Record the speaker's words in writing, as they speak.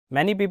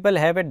Many people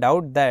have a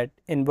doubt that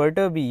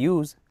inverter we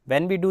use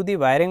when we do the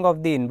wiring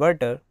of the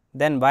inverter,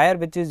 then wire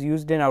which is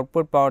used in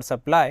output power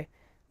supply,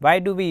 why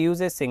do we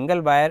use a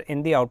single wire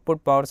in the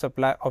output power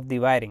supply of the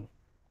wiring?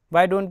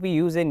 Why don't we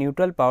use a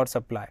neutral power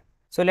supply?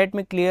 So let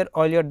me clear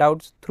all your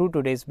doubts through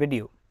today's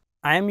video.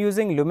 I am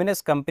using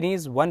Luminous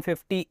company's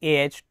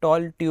 150Ah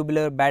tall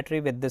tubular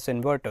battery with this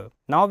inverter.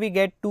 Now we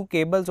get two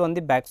cables on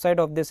the backside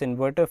of this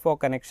inverter for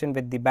connection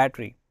with the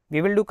battery.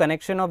 We will do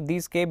connection of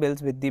these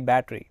cables with the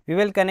battery. We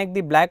will connect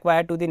the black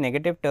wire to the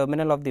negative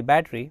terminal of the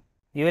battery.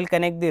 We will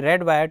connect the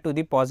red wire to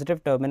the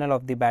positive terminal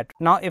of the battery.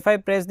 Now if I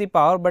press the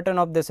power button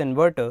of this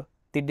inverter,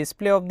 the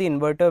display of the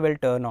inverter will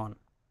turn on.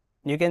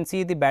 You can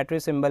see the battery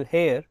symbol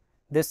here.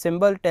 This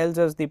symbol tells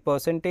us the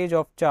percentage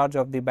of charge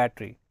of the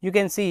battery. You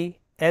can see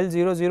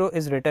L00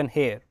 is written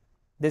here.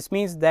 This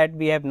means that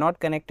we have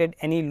not connected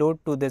any load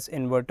to this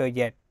inverter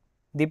yet.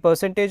 The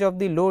percentage of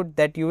the load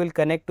that you will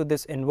connect to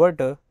this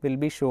inverter will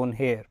be shown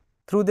here.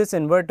 Through this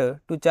inverter,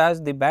 to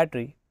charge the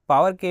battery,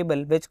 power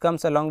cable which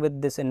comes along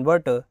with this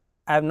inverter,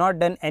 I have not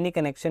done any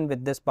connection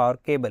with this power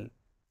cable.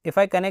 If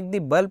I connect the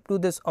bulb to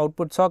this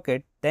output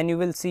socket, then you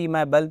will see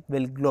my bulb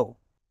will glow.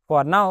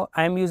 For now,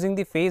 I am using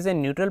the phase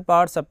and neutral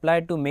power supply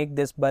to make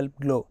this bulb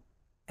glow.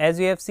 As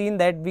you have seen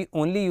that we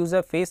only use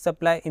a phase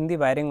supply in the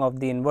wiring of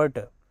the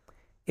inverter.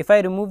 If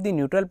I remove the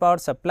neutral power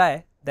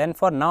supply, then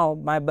for now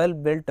my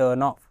bulb will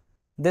turn off.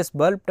 This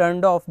bulb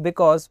turned off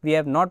because we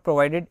have not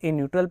provided a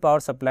neutral power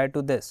supply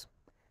to this.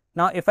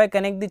 Now if I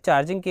connect the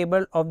charging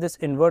cable of this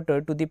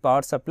inverter to the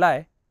power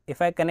supply,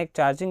 if I connect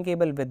charging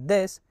cable with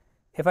this,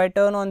 if I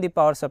turn on the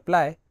power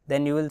supply,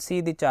 then you will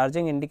see the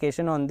charging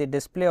indication on the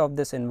display of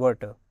this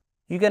inverter.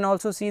 You can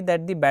also see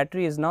that the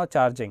battery is now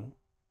charging.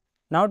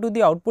 Now to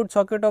the output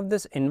socket of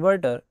this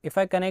inverter, if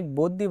I connect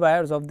both the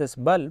wires of this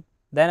bulb,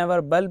 then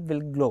our bulb will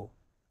glow.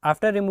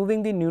 After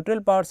removing the neutral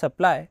power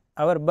supply,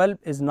 our bulb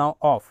is now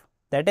off.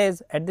 That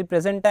is, at the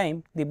present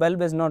time, the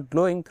bulb is not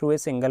glowing through a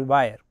single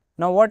wire.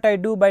 Now what I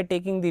do by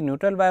taking the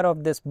neutral wire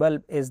of this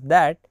bulb is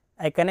that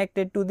I connect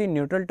it to the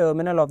neutral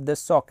terminal of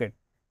this socket.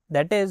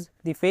 That is,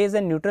 the phase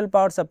and neutral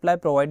power supply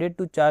provided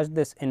to charge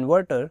this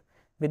inverter.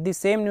 With the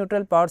same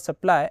neutral power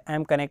supply, I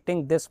am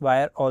connecting this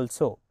wire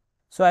also.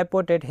 So I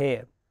put it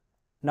here.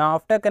 Now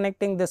after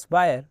connecting this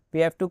wire, we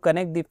have to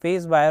connect the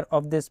phase wire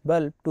of this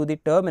bulb to the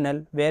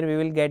terminal where we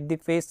will get the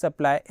phase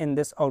supply in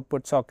this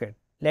output socket.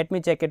 Let me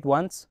check it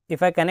once.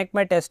 If I connect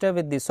my tester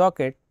with the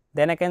socket,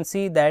 then I can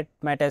see that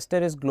my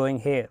tester is glowing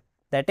here.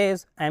 That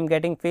is, I am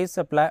getting phase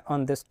supply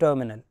on this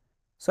terminal.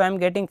 So I am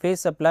getting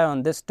phase supply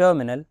on this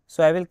terminal,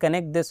 so I will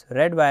connect this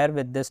red wire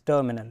with this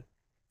terminal.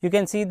 You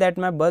can see that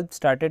my bulb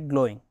started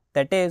glowing.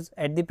 That is,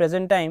 at the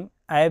present time,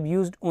 I have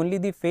used only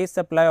the phase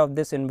supply of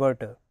this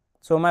inverter.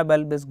 So my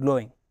bulb is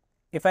glowing.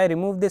 If I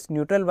remove this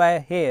neutral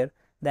wire here,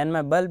 then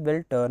my bulb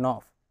will turn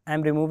off. I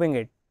am removing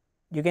it.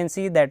 You can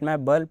see that my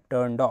bulb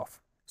turned off.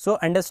 So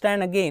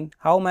understand again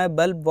how my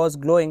bulb was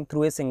glowing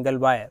through a single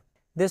wire.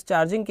 This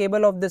charging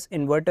cable of this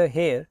inverter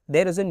here,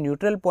 there is a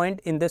neutral point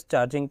in this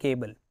charging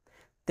cable.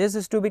 This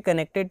is to be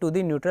connected to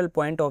the neutral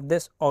point of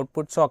this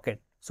output socket.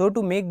 So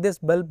to make this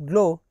bulb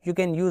glow, you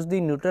can use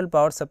the neutral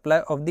power supply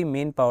of the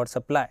main power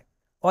supply.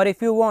 Or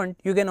if you want,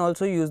 you can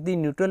also use the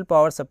neutral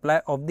power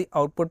supply of the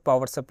output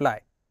power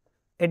supply.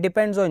 It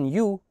depends on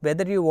you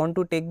whether you want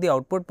to take the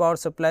output power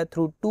supply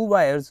through two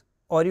wires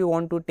or you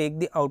want to take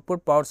the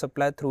output power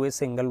supply through a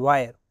single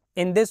wire.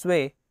 In this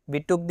way,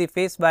 we took the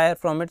phase wire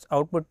from its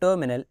output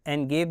terminal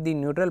and gave the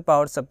neutral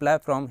power supply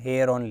from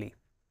here only.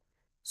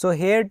 So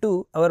here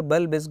too our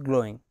bulb is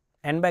glowing,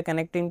 and by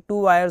connecting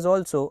two wires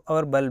also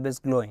our bulb is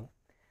glowing.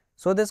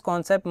 So this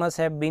concept must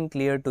have been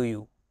clear to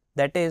you.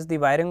 That is the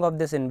wiring of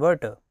this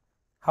inverter,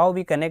 how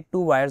we connect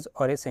two wires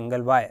or a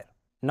single wire.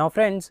 Now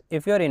friends,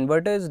 if your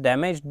inverter is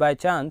damaged by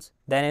chance,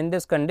 then in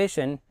this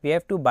condition we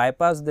have to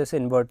bypass this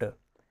inverter.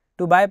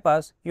 To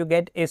bypass, you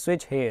get a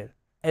switch here.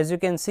 As you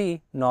can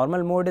see,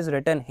 normal mode is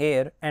written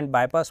here and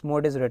bypass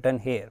mode is written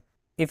here.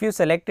 If you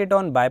select it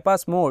on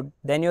bypass mode,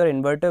 then your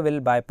inverter will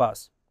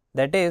bypass.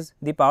 That is,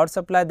 the power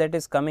supply that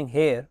is coming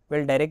here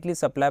will directly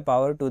supply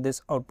power to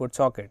this output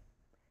socket.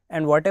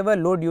 And whatever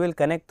load you will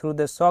connect through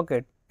this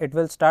socket, it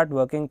will start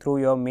working through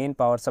your main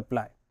power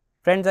supply.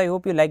 Friends, I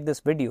hope you like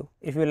this video.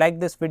 If you like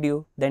this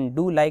video, then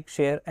do like,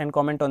 share and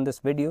comment on this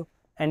video.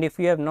 And if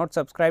you have not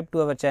subscribed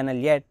to our channel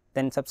yet,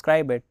 then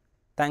subscribe it.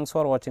 Thanks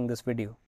for watching this video.